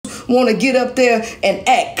want to get up there and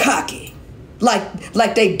act cocky,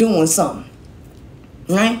 like they doing something,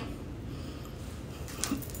 right?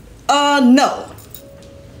 No.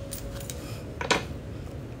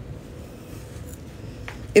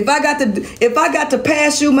 If I got to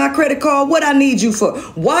pass you my credit card, what I need you for?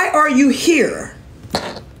 Why are you here?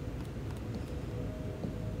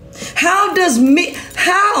 How does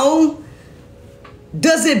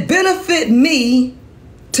it benefit me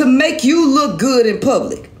to make you look good in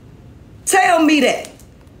public? Tell me that.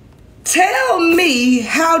 Tell me,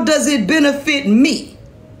 how does it benefit me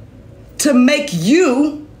to make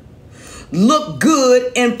you look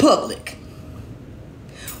good in public?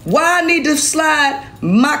 Why I need to slide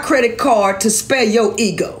my credit card to spare your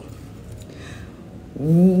ego?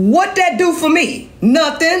 What that do for me?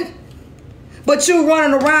 Nothing. But you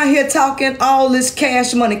running around here talking all this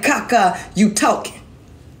cash money caca you talking.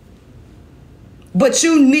 But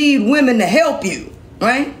you need women to help you,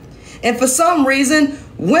 right? And for some reason,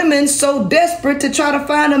 women so desperate to try to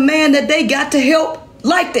find a man that they got to help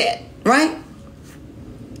like that, right?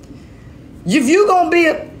 If you gonna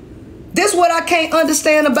be this is what I can't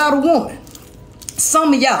understand about a woman.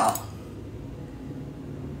 Some of y'all,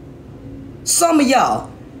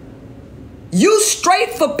 you straight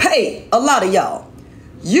for pay. A lot of y'all,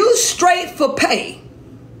 you straight for pay.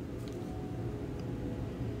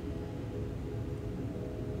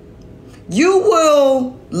 You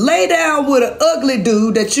will lay down with an ugly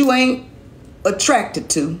dude that you ain't attracted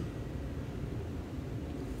to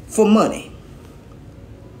for money.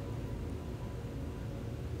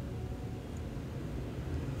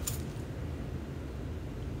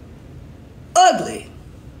 Ugly.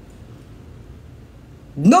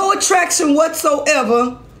 No attraction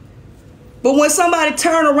whatsoever. But when somebody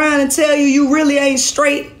turn around and tell you you really ain't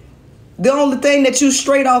straight, the only thing that you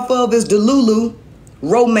straight off of is the Lulu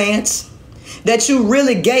romance, that you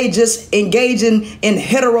really gay just engaging in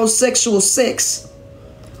heterosexual sex.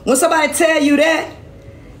 When somebody tell you that,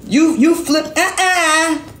 you flip,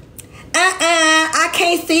 I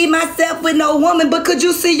can't see myself with no woman. But could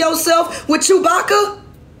you see yourself with Chewbacca?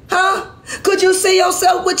 Huh? Could you see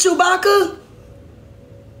yourself with Chewbacca?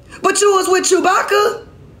 But you was with Chewbacca.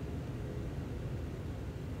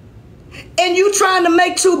 And you trying to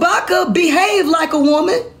make Chewbacca behave like a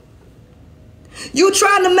woman. You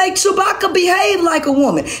trying to make Chewbacca behave like a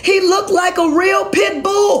woman. He looked like a real pit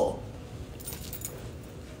bull.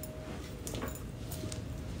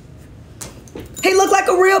 He looked like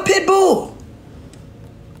a real pit bull.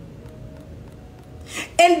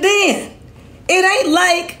 And then, it ain't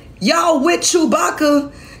like y'all with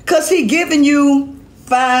Chewbacca because he giving you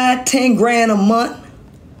 5-10 grand a month.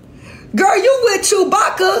 Girl, you with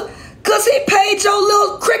Chewbacca because he paid your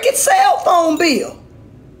little cricket cell phone bill.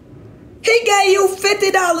 He gave you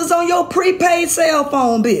 $50 on your prepaid cell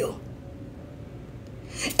phone bill.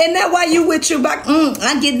 And that's why you with Chewbacca.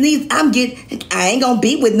 I ain't gonna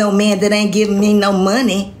be with no man that ain't giving me no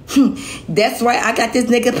money. That's right, I got this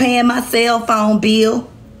nigga paying my cell phone bill.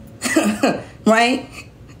 Right?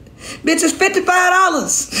 Bitch, it's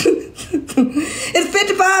 $55. It's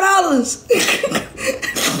 $55.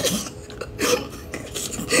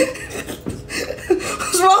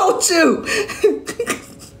 What's wrong with you?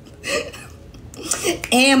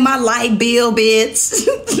 And my light bill, bitch.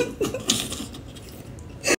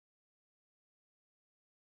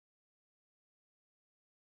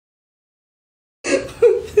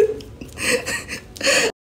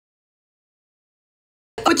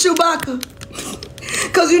 With Chewbacca.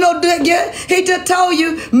 Cause you know, he just told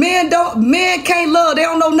you men can't love. They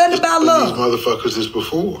don't know nothing about love. These motherfuckers is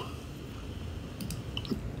before.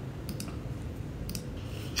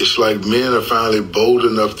 It's like men are finally bold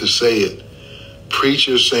enough to say it.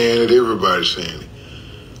 Preachers saying it, everybody's saying it.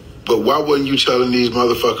 But why wasn't you telling these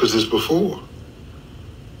motherfuckers this before?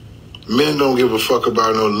 Men don't give a fuck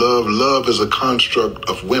about no love. Love is a construct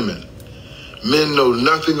of women. Men know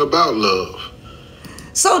nothing about love.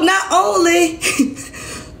 So not only,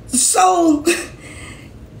 so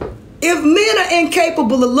if men are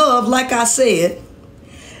incapable of love, like I said,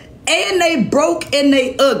 and they broke and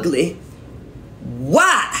they ugly,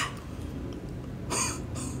 why?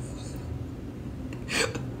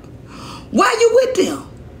 Why you with them?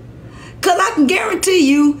 Because I can guarantee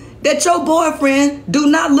you that your boyfriend do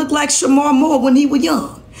not look like Shamar Moore when he was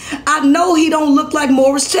young. I know he don't look like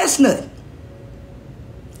Morris Chestnut.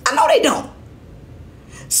 I know they don't.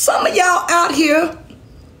 Some of y'all out here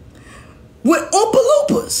with Oompa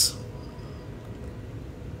Loompas.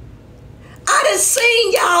 I done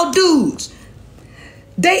seen y'all dudes.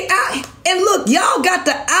 They out, and look, y'all got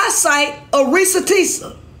the eyesight of Risa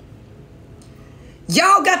Tisa.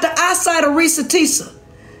 Y'all got the eyesight of Risa Tisa.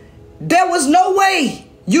 There was no way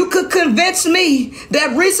you could convince me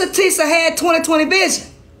that Risa Tisa had 20/20 vision.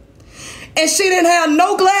 And she didn't have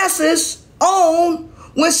no glasses on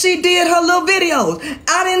when she did her little videos.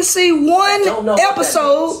 I didn't see one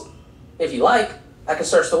episode. If you like, I can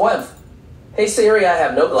search the web. Hey Siri, I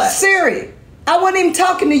have no glasses. Siri, I wasn't even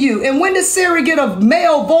talking to you. And when did Siri get a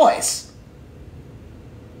male voice?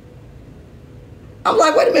 I'm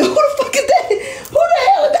like, wait a minute, who the fuck is that? Who the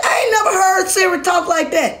hell is that? I ain't never heard Siri talk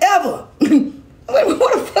like that, ever. Where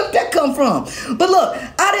the fuck that come from? But look,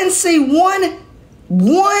 I didn't see one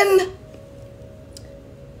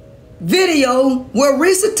video where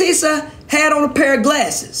Risa Tisa had on a pair of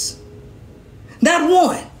glasses. Not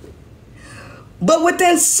one. But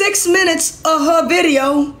within 6 minutes of her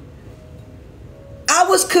video, I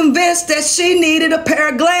was convinced that she needed a pair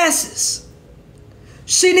of glasses.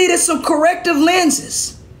 She needed some corrective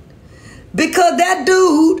lenses. Because that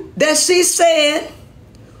dude that she said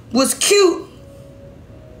was cute,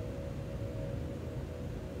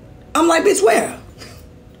 I'm like, bitch, where?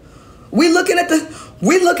 We looking at the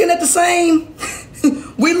same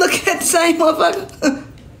we looking at the same motherfucker.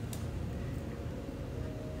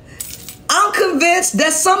 I'm convinced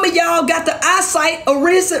that some of y'all got the eyesight of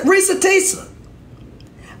Risa Tisa.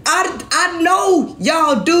 I know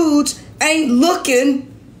y'all dudes ain't looking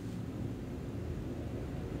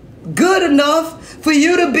good enough for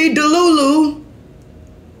you to be Delulu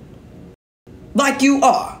like you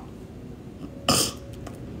are.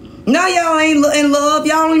 Now y'all ain't in love.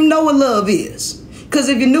 Y'all don't even know what love is. Because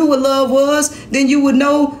if you knew what love was, then you would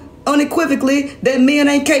know unequivocally that men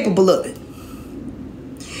ain't capable of it.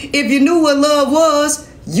 If you knew what love was,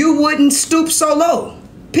 you wouldn't stoop so low.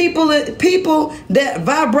 People that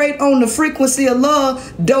vibrate on the frequency of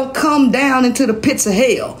love don't come down into the pits of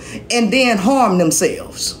hell and then harm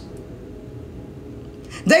themselves.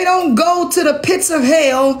 They don't go to the pits of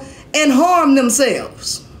hell and harm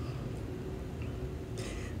themselves.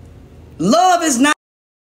 Love is not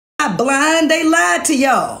blind. They lied to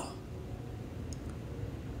y'all.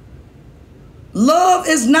 Love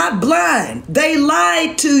is not blind. They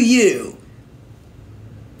lied to you.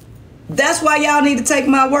 That's why y'all need to take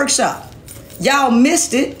my workshop. Y'all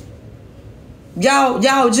missed it.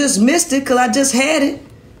 Y'all just missed it because I just had it.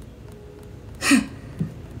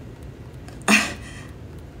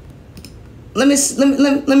 Let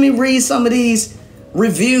me read some of these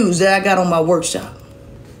reviews that I got on my workshop.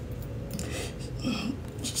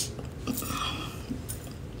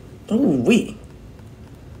 Ooh wee.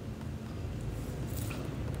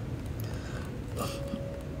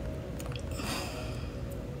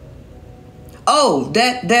 Oh,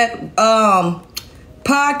 that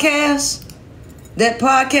podcast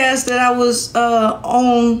that I was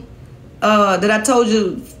on, that I told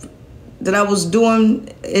you that I was doing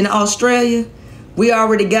in Australia, we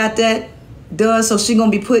already got that done, so she's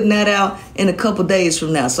gonna be putting that out in a couple days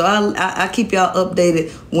from now. So I keep y'all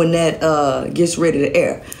updated when that gets ready to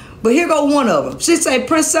air. But here go one of them. She say,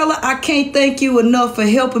 Princella, I can't thank you enough for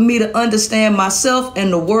helping me to understand myself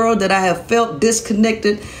and the world that I have felt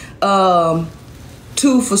disconnected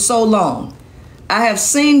to for so long. I have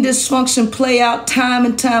seen dysfunction play out time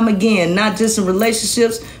and time again, not just in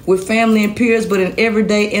relationships with family and peers, but in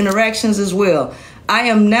everyday interactions as well. I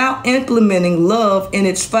am now implementing love in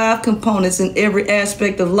its 5 components in every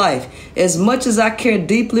aspect of life. As much as I care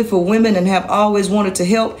deeply for women and have always wanted to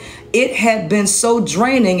help, it had been so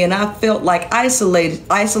draining and I felt like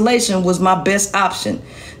isolation was my best option.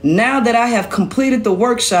 Now that I have completed the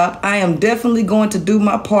workshop, I am definitely going to do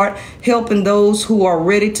my part helping those who are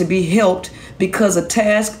ready to be helped, because a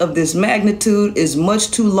task of this magnitude is much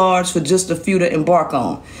too large for just a few to embark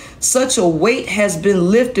on. Such a weight has been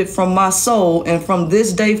lifted from my soul, and from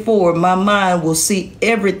this day forward, my mind will see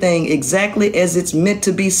everything exactly as it's meant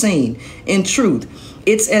to be seen. In truth,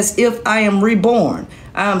 it's as if I am reborn.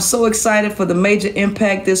 I am so excited for the major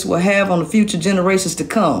impact this will have on the future generations to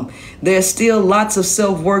come. There's still lots of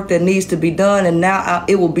self-work that needs to be done, and now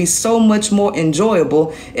it will be so much more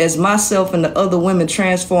enjoyable as myself and the other women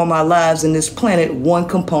transform our lives in this planet one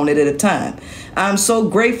component at a time. I'm so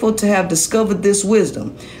grateful to have discovered this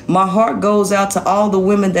wisdom. My heart goes out to all the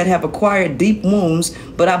women that have acquired deep wounds,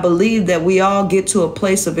 but I believe that we all get to a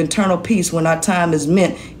place of internal peace when our time is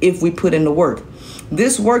meant if we put in the work.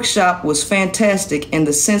 This workshop was fantastic, and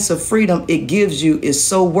the sense of freedom it gives you is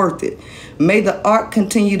so worth it. May the art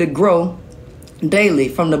continue to grow daily.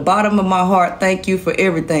 From the bottom of my heart, thank you for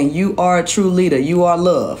everything. You are a true leader. You are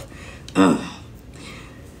love.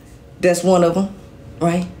 That's one of them,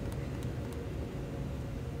 right?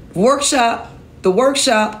 The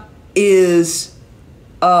workshop is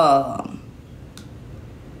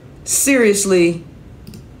seriously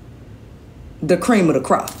the cream of the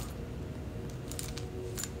crop.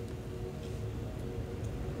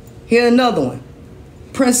 Here another one.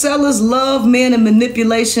 Princella's Love, Men, and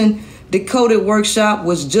Manipulation Decoded workshop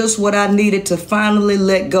was just what I needed to finally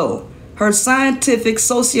let go. Her scientific,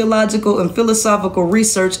 sociological, and philosophical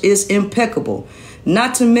research is impeccable.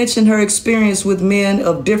 Not to mention her experience with men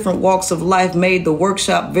of different walks of life made the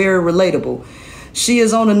workshop very relatable. She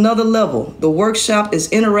is on another level. The workshop is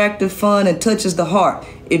interactive, fun, and touches the heart.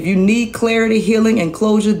 If you need clarity, healing, and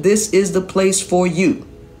closure, this is the place for you.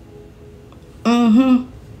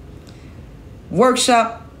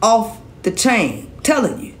 Workshop off the chain.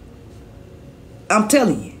 I'm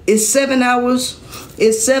telling you. It's 7 hours.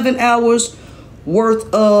 It's 7 hours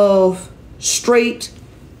worth of straight.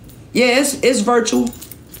 Yeah, it's virtual.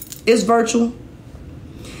 It's virtual.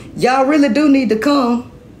 Y'all really do need to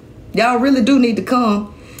come. Y'all really do need to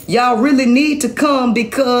come. Y'all really need to come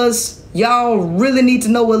because y'all really need to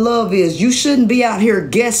know what love is. You shouldn't be out here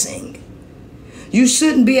guessing. You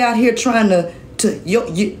shouldn't be out here trying to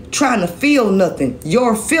feel nothing.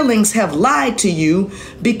 Your feelings have lied to you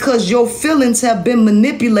because your feelings have been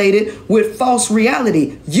manipulated with false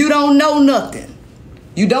reality. You don't know nothing.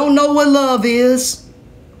 You don't know what love is.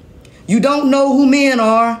 You don't know who men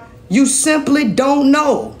are. You simply don't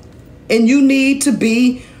know. And you need to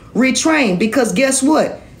be retrained because guess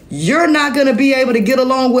what? You're not going to be able to get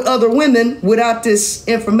along with other women without this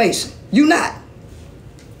information. You're not.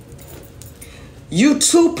 You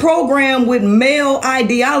too programmed with male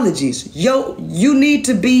ideologies. You need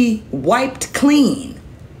to be wiped clean.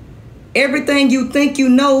 Everything you think you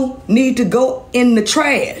know need to go in the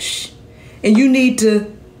trash. And you need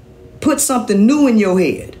to put something new in your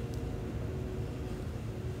head.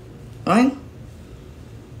 Right?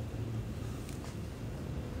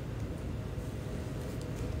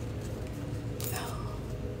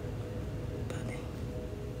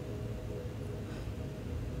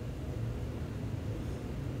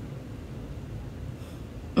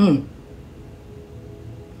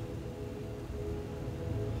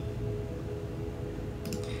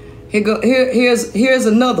 Here's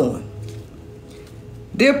another one.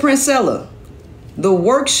 Dear Princella, the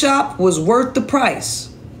workshop was worth the price.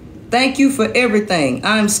 Thank you for everything.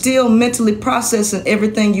 I'm still mentally processing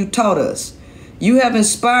everything you taught us. You have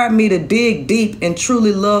inspired me to dig deep and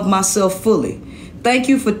truly love myself fully. Thank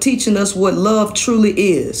you for teaching us what love truly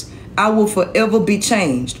is. I will forever be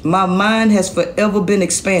changed. My mind has forever been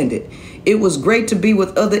expanded. It was great to be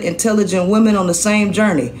with other intelligent women on the same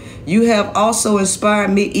journey. You have also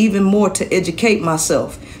inspired me even more to educate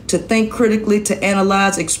myself, to think critically, to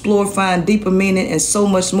analyze, explore, find deeper meaning, and so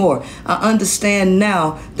much more. I understand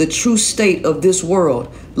now the true state of this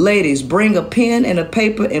world. Ladies, bring a pen and a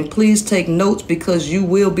paper and please take notes because you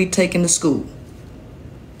will be taken to school.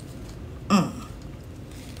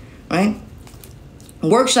 Right?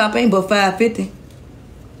 Workshop ain't but $5.50.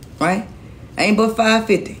 Right? Ain't but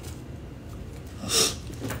 $5.50.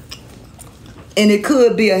 And it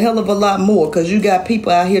could be a hell of a lot more because you got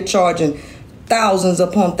people out here charging thousands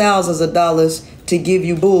upon thousands of dollars to give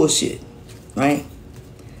you bullshit, right?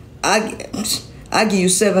 I give you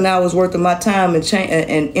 7 hours worth of my time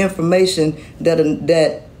and information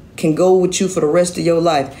that can go with you for the rest of your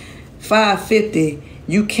life. $5.50,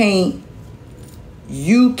 you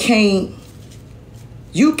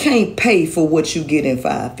can't pay for what you get in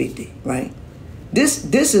 $5.50, right?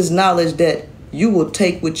 This is knowledge that you will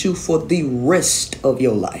take with you for the rest of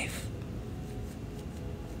your life.